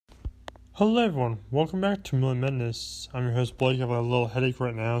Hello everyone, welcome back to Million Madness. I'm your host Blake. I have a little headache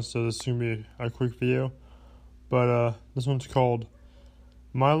right now, so this is going to be a quick video. But this one's called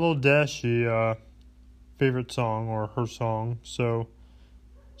My Little Dashie favorite song, or her song. So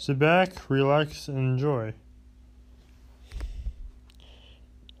sit back, relax, and enjoy.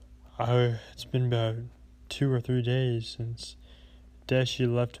 It's been about 2 or 3 days since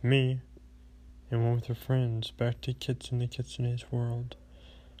Dashie left me and went with her friends back to Kids in the Kitsune's world.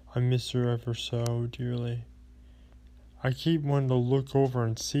 I miss her ever so dearly. I keep wanting to look over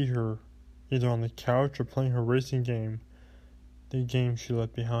and see her, either on the couch or playing her racing game, the game she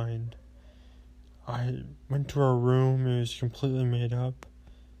left behind. I went to her room, it was completely made up.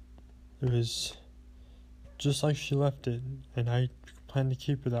 It was just like she left it, and I plan to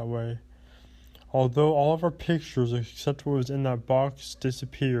keep it that way. Although all of our pictures, except what was in that box,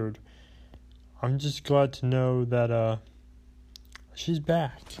 disappeared, I'm just glad to know that she's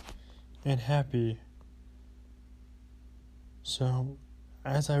back and happy. So,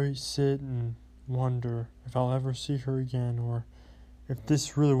 as I sit and wonder if I'll ever see her again, or if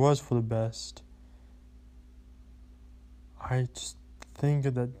this really was for the best, I just think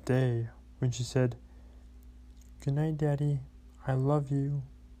of that day when she said, "Good night, Daddy, I love you."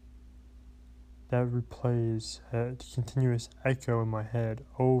 That replays a continuous echo in my head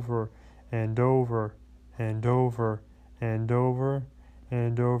over and over and over and over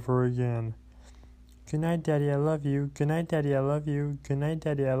and over again. Good night, Daddy, I love you. Good night, Daddy, I love you. Good night,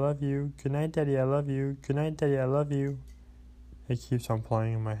 Daddy, I love you. Good night, Daddy, I love you. Good night, Daddy, I love you. It keeps on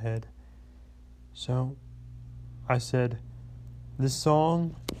playing in my head. So, I said, this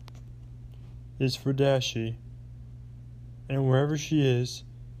song is for Dashie. And wherever she is,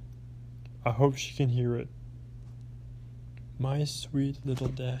 I hope she can hear it. My sweet little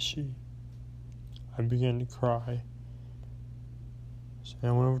Dashie. I began to cry. So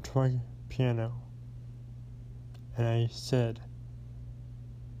I went over to my piano. And I said,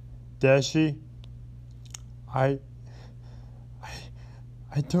 Dashie, I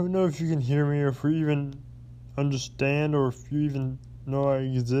don't know if you can hear me, or if you even understand, or if you even know I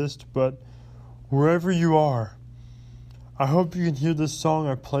exist, but wherever you are, I hope you can hear this song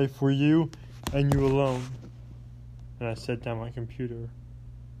I play for you and you alone. And I set down my computer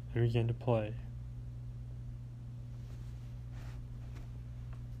and began to play.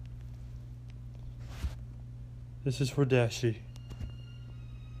 This is for Dashie.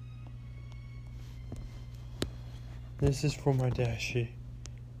 This is for my Dashie.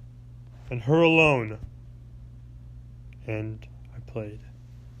 And her alone. And I played.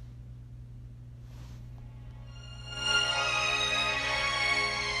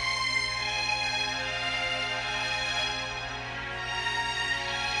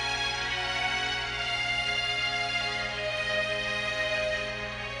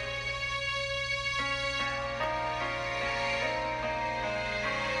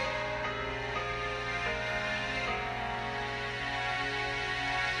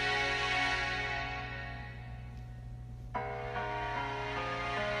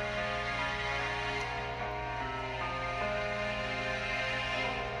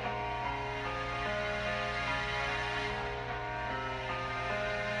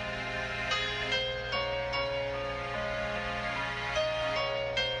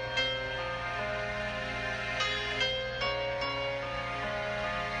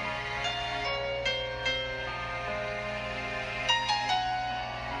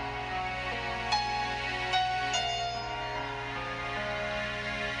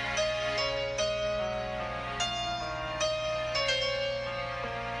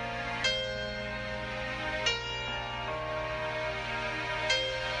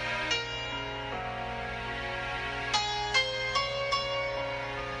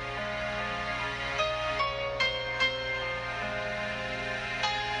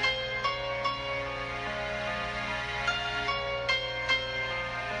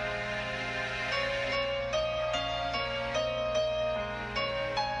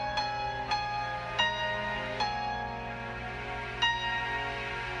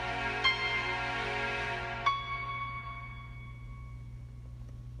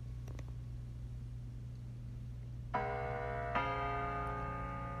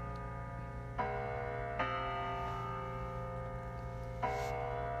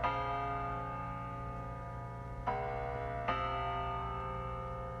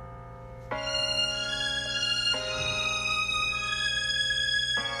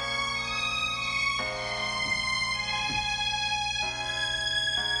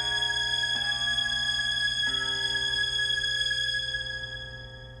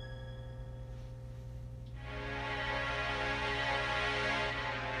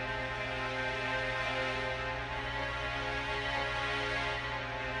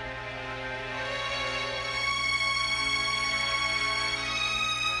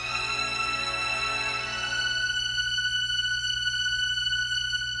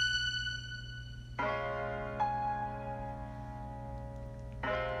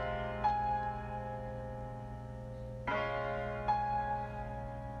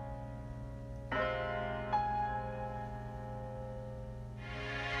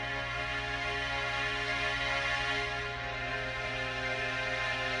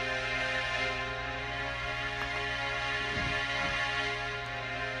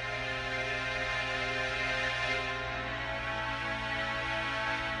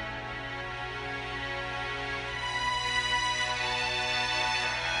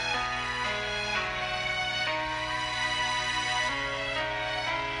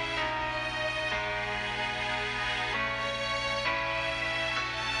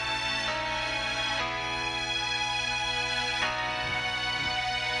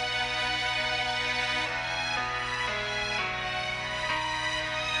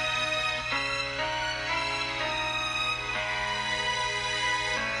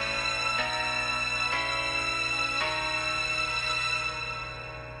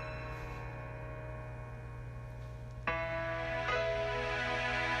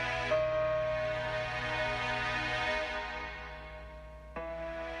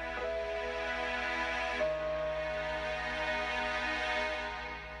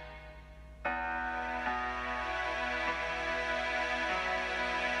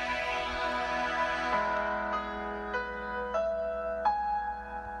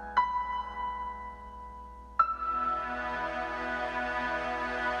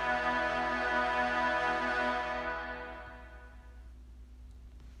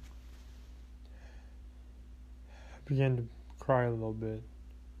 began to cry a little bit,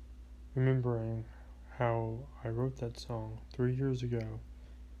 remembering how I wrote that song 3 years ago.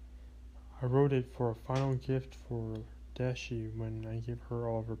 I wrote it for a final gift for Dashie when I gave her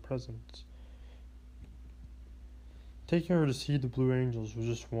all of her presents. Taking her to see the Blue Angels was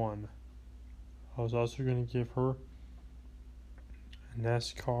just one. I was also going to give her a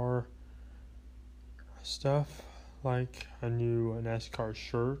NASCAR stuff, like a new NASCAR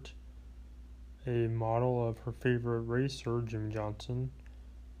shirt, a model of her favorite racer, Jimmy Johnson,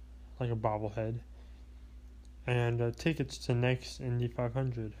 like a bobblehead, and tickets to next Indy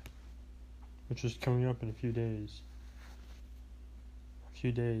 500, which was coming up in a few days.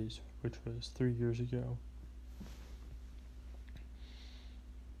 Which was 3 years ago.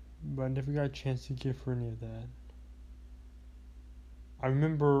 But I never got a chance to give her any of that. I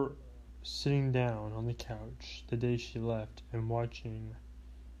remember sitting down on the couch the day she left and watching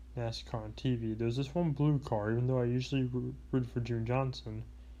NASCAR on TV. There was this one blue car, even though I usually root for Jimmy Johnson.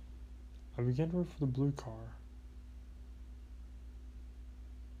 I began to root for the blue car.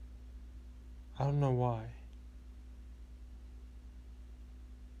 I don't know why.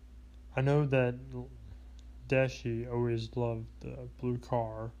 I know that Dashie always loved the blue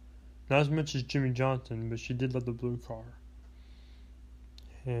car. Not as much as Jimmy Johnson, but she did love the blue car.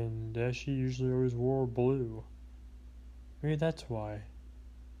 And Dashie usually always wore blue. Maybe that's why.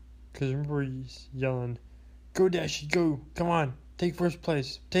 Because I remember he's yelling, "Go Dashie, go! Come on, take first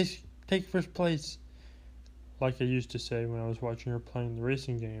place! Take first place!" Like I used to say when I was watching her playing the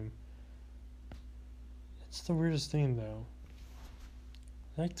racing game. It's the weirdest thing though.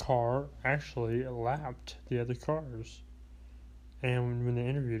 That car actually lapped the other cars. And when they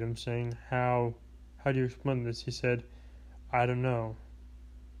interviewed him saying, how do you explain this? He said, "I don't know.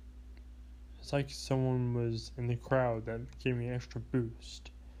 It's like someone was in the crowd that gave me an extra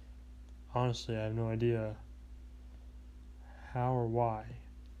boost." Honestly, I have no idea how or why.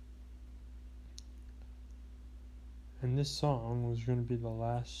 And this song was going to be the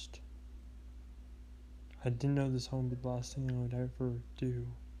last. I didn't know this song would be the last thing I would ever do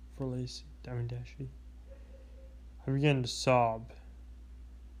for Dashie. I began to sob,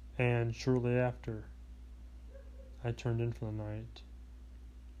 and shortly after, I turned in for the night.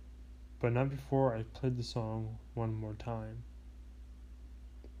 But not before I played the song one more time.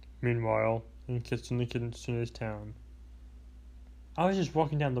 Meanwhile, in Kitsune's town, I was just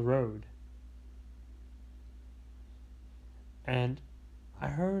walking down the road, and I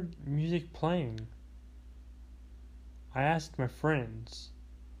heard music playing. I asked my friends,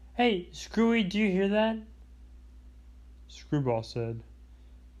 "Hey, Screwy, do you hear that?" Screwball said,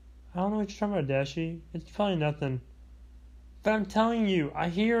 "I don't know what you're talking about, Dashie. It's probably nothing. But I'm telling you, I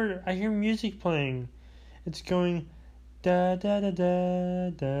hear music playing. It's going da da da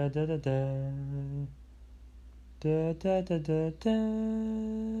da da da da da da da da da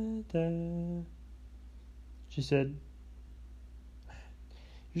da da." She said,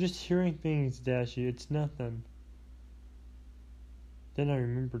 "You're just hearing things, Dashie. It's nothing." Then I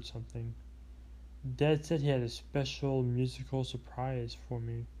remembered something. Dad said he had a special musical surprise for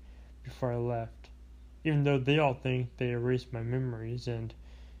me before I left, even though they all think they erased my memories, and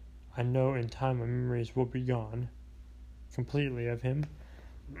I know in time my memories will be gone completely of him.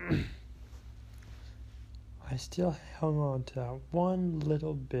 I still hung on to that one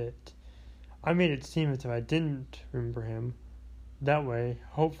little bit. I made it seem as if I didn't remember him. That way,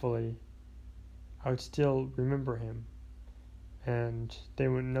 hopefully, I would still remember him, and they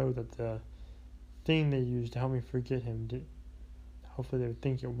would know that the thing they used to help me forget him hopefully they would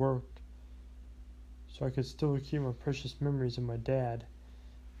think it worked, so I could still keep my precious memories of my dad.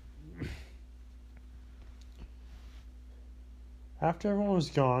 After everyone was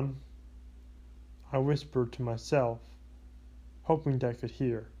gone, I whispered to myself, hoping Dad could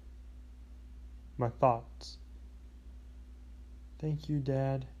hear my thoughts. "Thank you,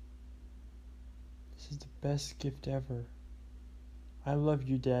 Dad. This is the best gift ever. I love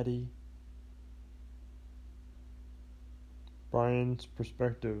you, Daddy." Brian's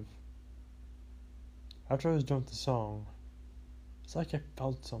perspective. After I was done with the song, it's like I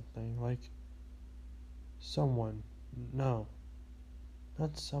felt something, like someone, no,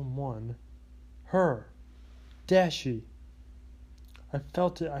 not someone, her, Dashie. I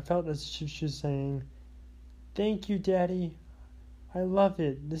felt it. I felt as if she was saying, "Thank you, Daddy. I love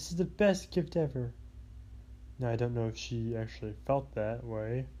it. This is the best gift ever." Now, I don't know if she actually felt that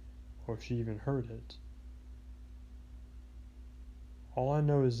way, or if she even heard it. All I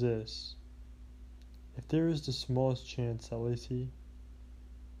know is this. If there is the smallest chance that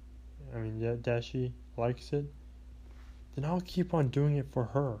Dashie likes it, then I'll keep on doing it for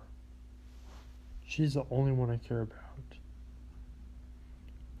her. She's the only one I care about.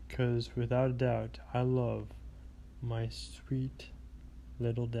 Because without a doubt, I love my sweet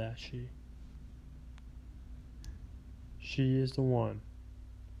little Dashie. She is the one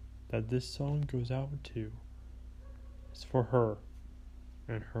that this song goes out to. It's for her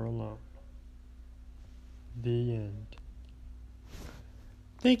and her alone. The end.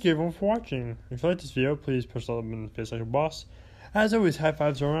 Thank you everyone for watching. If you liked this video, please push the button in the face like a boss. As always, high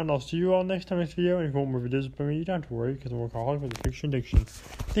fives around. I'll see you all next video. And if you want more videos from me, you don't have to worry because I'm workaholic with addiction addiction.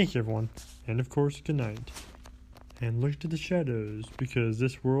 Thank you everyone. And of course, good night. And look to the shadows because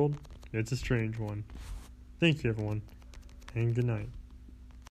this world, it's a strange one. Thank you everyone. And good night.